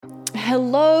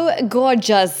Hello,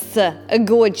 gorgeous,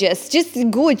 gorgeous,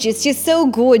 you're so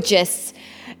gorgeous.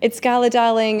 It's Gala,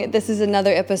 darling. This is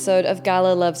another episode of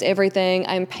Gala Loves Everything.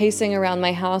 I'm pacing around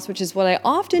my house, which is what I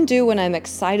often do when I'm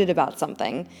excited about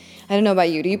something. I don't know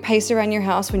about you. Do you pace around your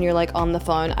house when you're like on the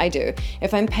phone? I do.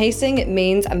 If I'm pacing, it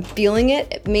means I'm feeling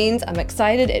it. It means I'm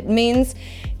excited. It means,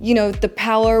 the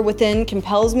power within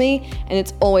compels me, and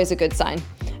it's always a good sign.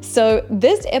 So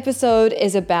this episode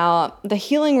is about the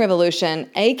healing revolution,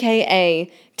 aka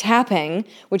tapping,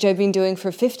 which I've been doing for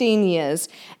 15 years.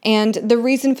 And the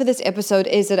reason for this episode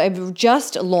is that I've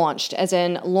just launched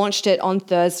it on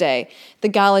Thursday, the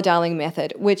Gala Darling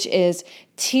Method, which is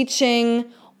teaching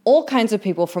all kinds of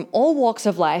people from all walks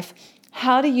of life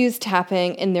how to use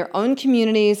tapping in their own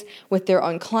communities, with their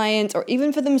own clients, or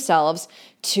even for themselves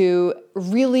to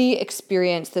really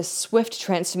experience this swift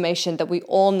transformation that we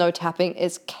all know tapping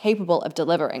is capable of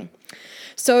delivering.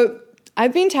 So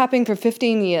I've been tapping for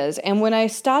 15 years, and when I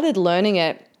started learning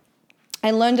it,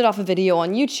 I learned it off a video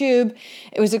on YouTube.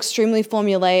 It was extremely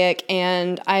formulaic,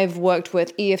 and I've worked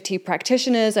with EFT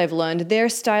practitioners. I've learned their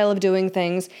style of doing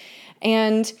things,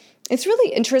 and it's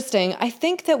really interesting. I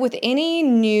think that with any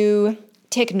new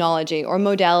technology or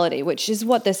modality, which is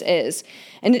what this is,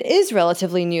 and it is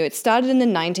relatively new. It started in the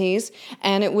 90s,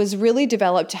 and it was really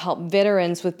developed to help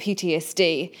veterans with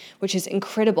PTSD, which is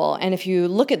incredible. And if you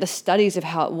look at the studies of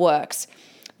how it works,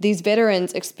 these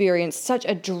veterans experienced such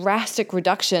a drastic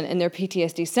reduction in their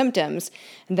PTSD symptoms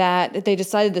that they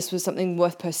decided this was something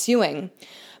worth pursuing.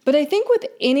 But I think with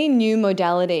any new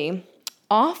modality,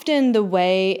 often the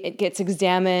way it gets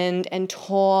examined and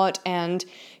taught and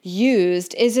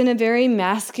used is in a very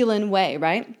masculine way,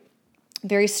 right?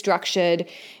 Very structured,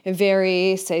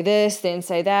 very say this, then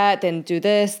say that, then do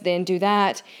this, then do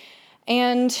that.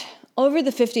 And over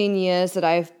the 15 years that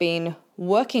I've been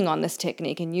working on this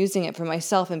technique and using it for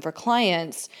myself and for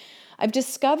clients, I've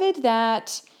discovered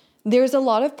that there's a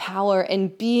lot of power in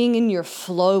being in your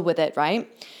flow with it,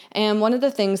 right? And one of the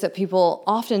things that people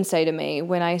often say to me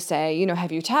when I say,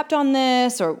 have you tapped on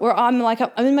this? Or I'm in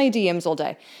my DMs all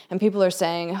day, and people are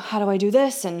saying, how do I do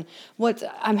this? And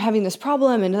I'm having this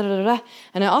problem, and da da da.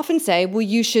 And I often say, well,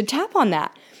 you should tap on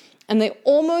that. And they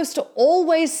almost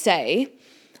always say,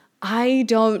 I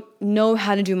don't know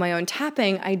how to do my own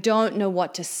tapping. I don't know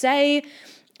what to say.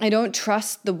 I don't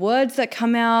trust the words that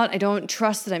come out. I don't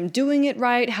trust that I'm doing it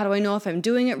right. How do I know if I'm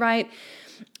doing it right?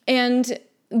 And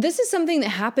this is something that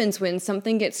happens when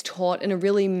something gets taught in a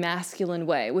really masculine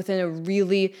way, within a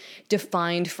really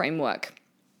defined framework.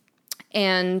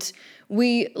 And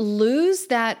we lose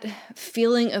that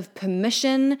feeling of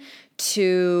permission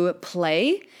to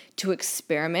play, to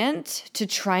experiment, to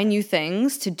try new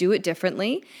things, to do it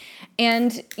differently.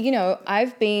 And,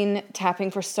 I've been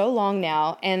tapping for so long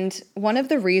now, and one of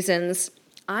the reasons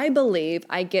I believe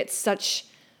I get such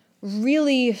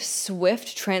really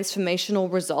swift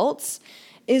transformational results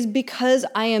is because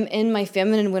I am in my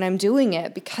feminine when I'm doing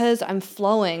it, because I'm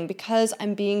flowing, because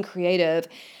I'm being creative.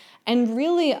 And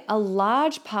really a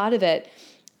large part of it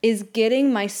is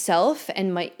getting myself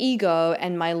and my ego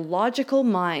and my logical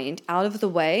mind out of the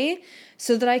way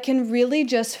so that I can really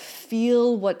just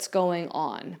feel what's going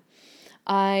on.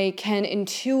 I can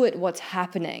intuit what's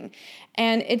happening.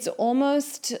 And it's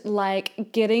almost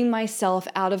like getting myself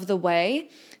out of the way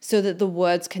so that the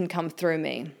words can come through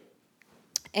me.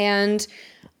 And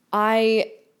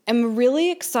I am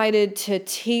really excited to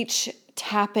teach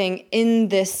tapping in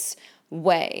this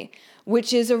way,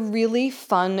 which is a really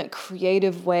fun,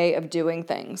 creative way of doing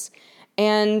things.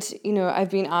 And,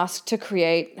 I've been asked to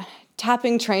create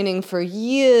tapping training for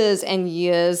years and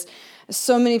years.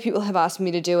 So many people have asked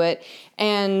me to do it,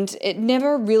 and it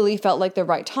never really felt like the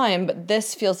right time, but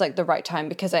this feels like the right time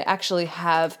because I actually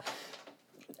have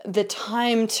the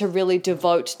time to really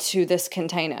devote to this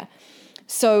container.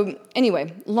 So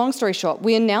anyway, long story short,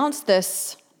 we announced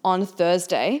this on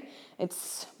Thursday.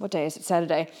 What day is it?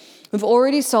 Saturday. We've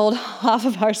already sold half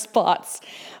of our spots,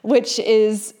 which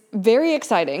is very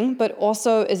exciting, but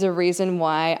also is a reason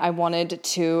why I wanted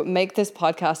to make this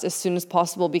podcast as soon as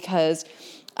possible, because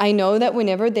I know that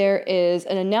whenever there is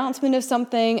an announcement of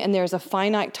something and there's a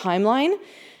finite timeline,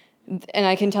 and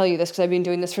I can tell you this because I've been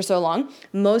doing this for so long,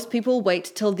 most people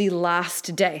wait till the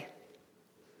last day.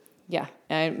 Yeah,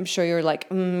 I'm sure you're like,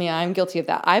 yeah, I'm guilty of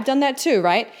that. I've done that too,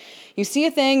 right? You see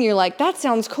a thing, you're like, that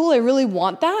sounds cool, I really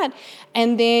want that.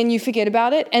 And then you forget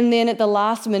about it. And then at the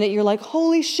last minute, you're like,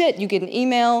 holy shit, you get an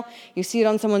email, you see it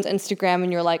on someone's Instagram,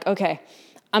 and you're like, okay,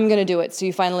 I'm going to do it. So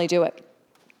you finally do it.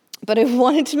 But I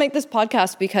wanted to make this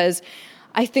podcast because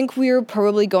I think we're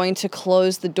probably going to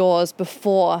close the doors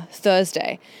before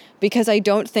Thursday. because I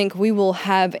don't think we will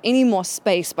have any more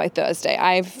space by Thursday.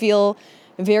 I feel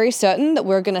very certain that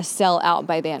we're going to sell out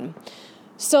by then.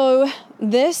 So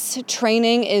this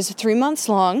training is 3 months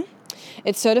long.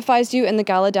 It certifies you in the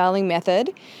Gala Darling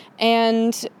method.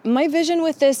 And my vision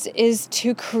with this is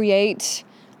to create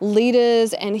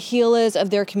leaders and healers of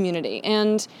their community.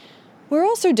 And we're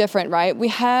also different, right? We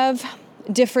have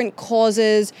different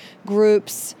causes,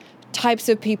 groups, types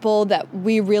of people that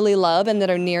we really love and that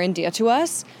are near and dear to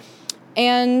us.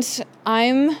 And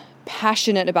I'm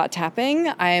passionate about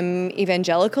tapping. I'm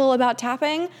evangelical about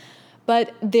tapping.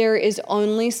 But there is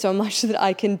only so much that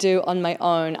I can do on my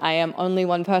own. I am only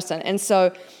one person. And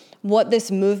so what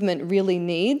this movement really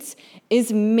needs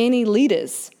is many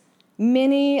leaders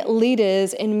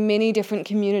in many different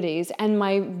communities. And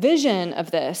my vision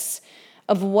of this,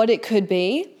 of what it could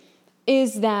be,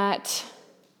 is that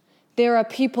there are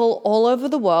people all over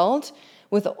the world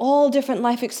with all different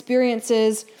life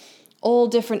experiences, all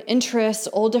different interests,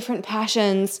 all different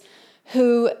passions,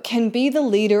 who can be the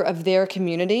leader of their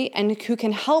community and who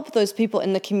can help those people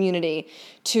in the community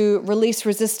to release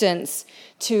resistance,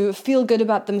 to feel good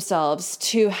about themselves,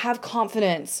 to have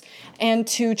confidence, and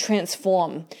to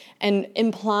transform and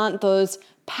implant those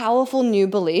powerful new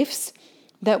beliefs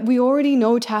that we already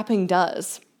know tapping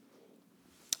does.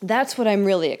 That's what I'm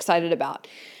really excited about.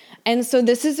 And so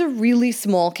this is a really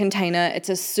small container. It's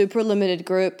a super limited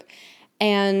group.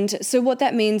 And so what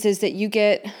that means is that you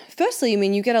get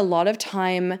a lot of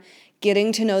time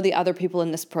getting to know the other people in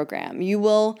this program. You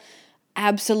will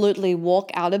absolutely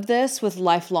walk out of this with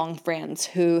lifelong friends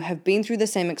who have been through the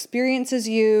same experience as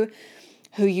you,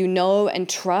 who you know and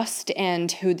trust,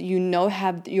 and who you know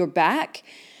have your back.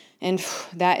 And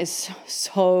that is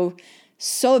so,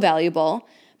 so valuable.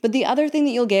 But the other thing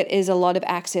that you'll get is a lot of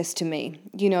access to me.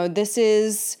 This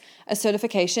is a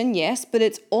certification, yes, but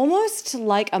it's almost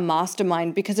like a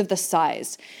mastermind because of the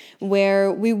size,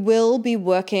 where we will be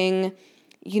working,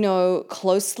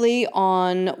 closely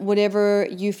on whatever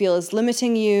you feel is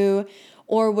limiting you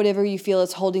or whatever you feel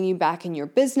is holding you back in your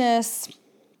business,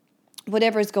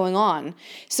 whatever is going on.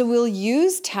 So we'll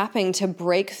use tapping to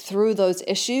break through those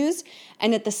issues.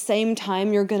 And at the same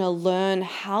time, you're going to learn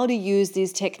how to use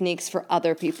these techniques for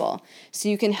other people so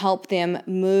you can help them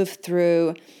move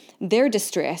through their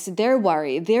distress, their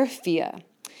worry, their fear.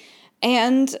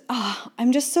 And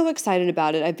I'm just so excited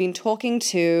about it. I've been talking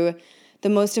to the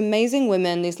most amazing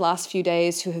women these last few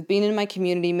days who have been in my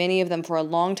community, many of them for a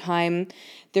long time.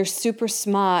 They're super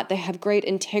smart. They have great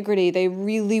integrity. They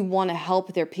really want to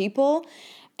help their people.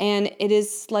 And it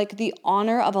is like the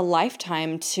honor of a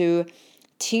lifetime to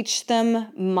teach them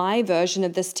my version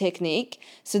of this technique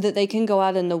so that they can go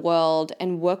out in the world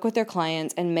and work with their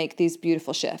clients and make these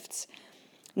beautiful shifts.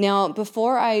 Now,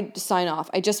 before I sign off,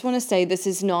 I just want to say this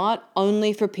is not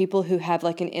only for people who have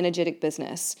like an energetic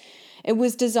business. It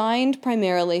was designed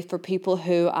primarily for people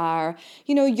who are,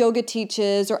 yoga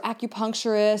teachers or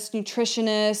acupuncturists,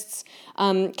 nutritionists,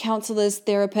 counselors,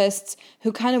 therapists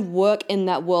who kind of work in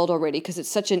that world already because it's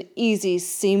such an easy,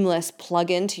 seamless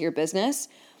plug-in to your business.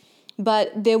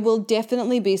 But there will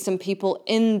definitely be some people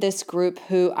in this group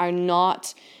who are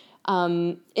not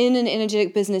in an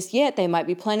energetic business yet. They might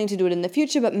be planning to do it in the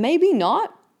future, but maybe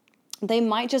not. They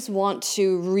might just want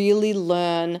to really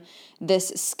learn this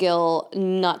skill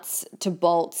nuts to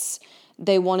bolts.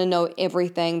 They want to know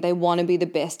everything. They want to be the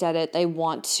best at it. They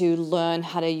want to learn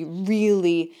how to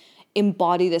really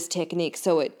embody this technique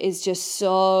so it is just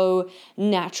so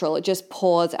natural. It just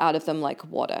pours out of them like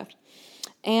water.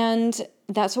 And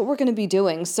that's what we're going to be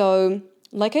doing. So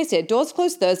like I said, doors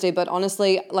close Thursday, but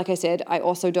honestly, like I said, I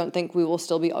also don't think we will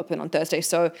still be open on Thursday.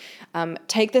 So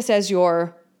take this as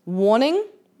your warning.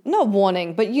 Not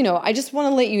warning, but I just want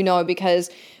to let you know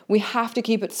because we have to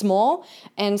keep it small.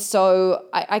 And so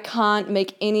I can't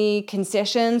make any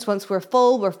concessions. Once we're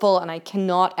full, and I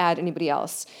cannot add anybody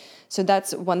else. So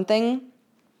that's one thing.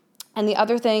 And the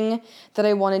other thing that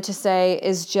I wanted to say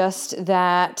is just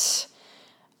that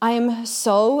I am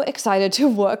so excited to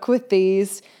work with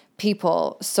these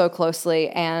people so closely,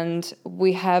 and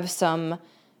we have some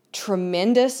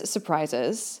tremendous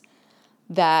surprises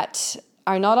that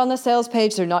are not on the sales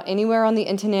page. They're not anywhere on the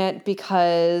internet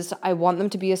because I want them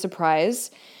to be a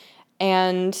surprise.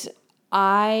 And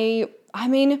I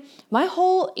mean, my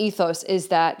whole ethos is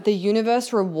that the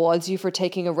universe rewards you for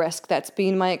taking a risk. That's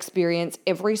been my experience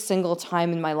every single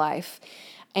time in my life.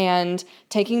 And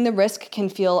taking the risk can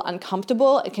feel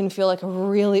uncomfortable. It can feel like a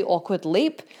really awkward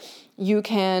leap. You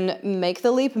can make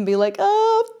the leap and be like,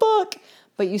 oh, fuck.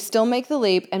 But you still make the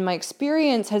leap. And my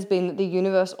experience has been that the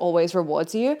universe always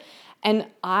rewards you. And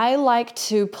I like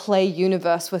to play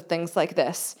universe with things like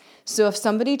this. So if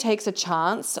somebody takes a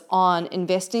chance on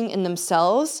investing in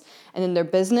themselves and in their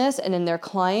business and in their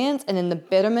clients and in the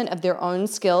betterment of their own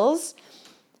skills,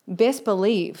 best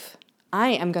believe I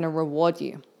am going to reward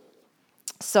you.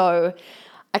 So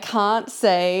I can't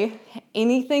say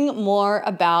anything more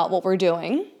about what we're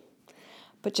doing,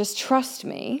 but just trust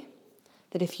me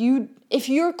that if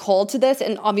you're called to this,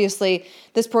 and obviously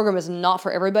this program is not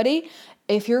for everybody,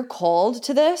 if you're called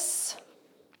to this,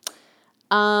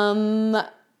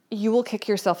 you will kick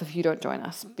yourself if you don't join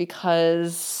us,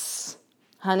 because,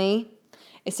 honey,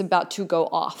 it's about to go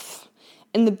off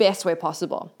in the best way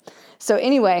possible. So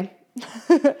anyway,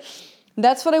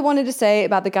 that's what I wanted to say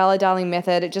about the Gala Darling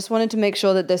method. I just wanted to make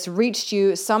sure that this reached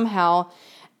you somehow.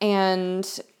 And,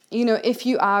 if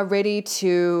you are ready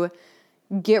to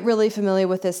get really familiar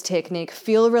with this technique,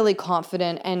 feel really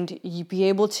confident, and you be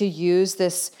able to use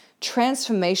this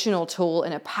transformational tool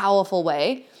in a powerful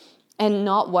way and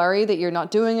not worry that you're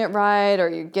not doing it right or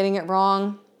you're getting it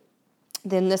wrong,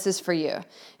 then this is for you.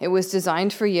 It was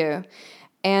designed for you.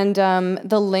 And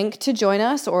the link to join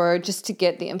us or just to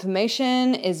get the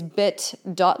information is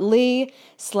bit.ly/Gala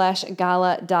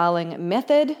Darling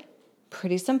method.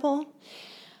 Pretty simple.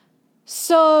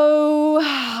 So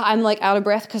I'm out of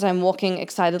breath because I'm walking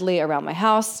excitedly around my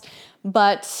house,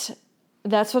 but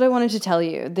that's what I wanted to tell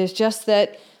you. There's just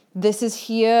that this is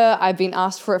here. I've been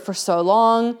asked for it for so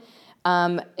long.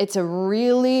 It's a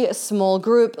really small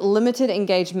group, limited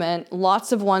engagement,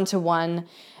 lots of one-to-one,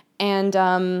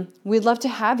 and we'd love to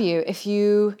have you if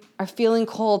you are feeling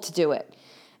called to do it.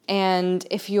 And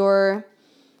if you're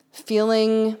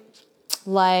feeling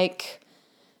like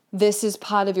this is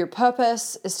part of your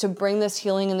purpose, is to bring this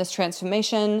healing and this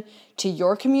transformation to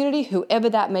your community, whoever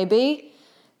that may be,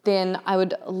 then I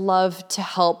would love to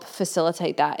help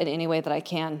facilitate that in any way that I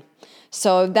can.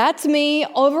 So that's me,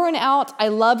 over and out. I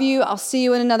love you. I'll see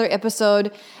you in another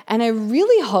episode. And I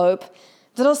really hope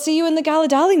that I'll see you in the Gala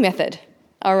Darling method.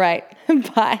 All right.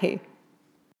 Bye.